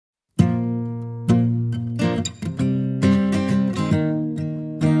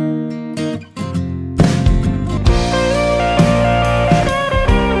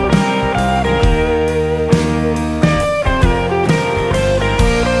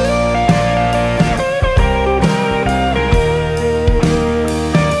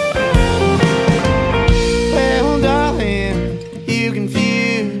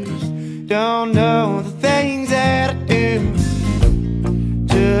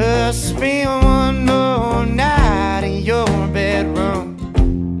just spend one more night in your bedroom.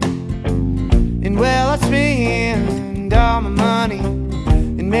 And well, I'd spend all my money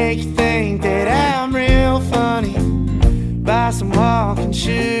and make you think that I'm real funny. Buy some walking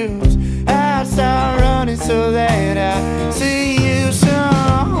shoes, I'd start running so that I see you soon.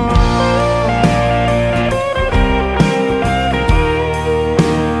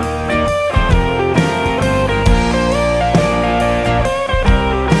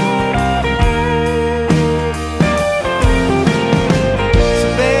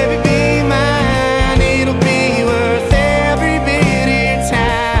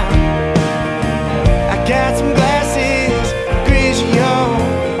 Got some glasses, Grigio.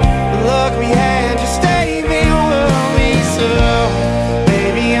 The luck we had just stayed me lonely. So,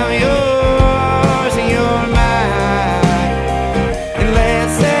 baby, I'm yours and you're mine, and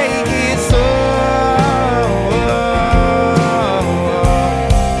let's take it slow.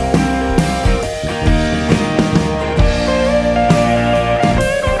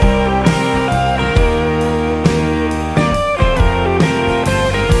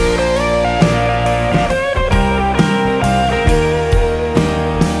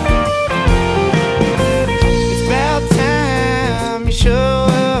 Show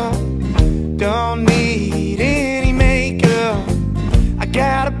up, don't need any makeup. I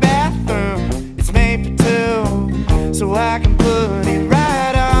got a bathroom, it's made for two, so I can put it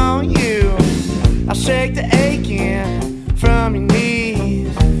right on you. I'll shake the achin from your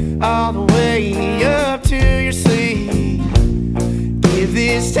knees all the way up to your sleeve. Give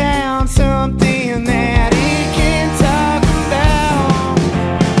this town something that it can talk about.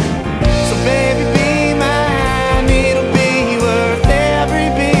 So baby, be mine, it'll be worth every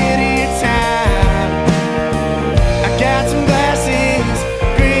bit of your time. I got some glasses,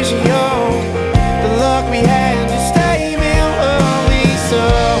 Grigio. The luck we had just stayed me lonely. So,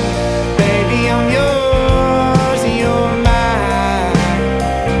 baby, I'm yours and you're mine,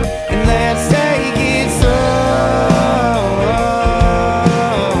 and let's take it slow.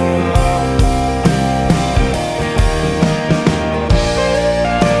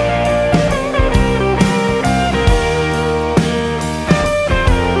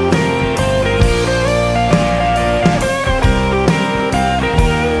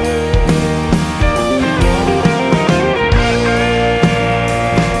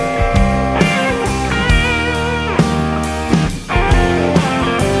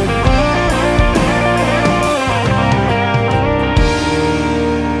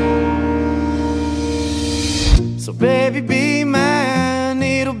 So baby, be mine,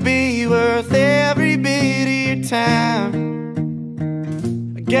 it'll be worth every bit of your time.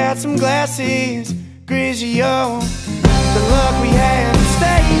 I got some glasses, Grigio. The luck we had to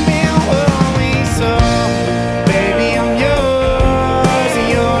stay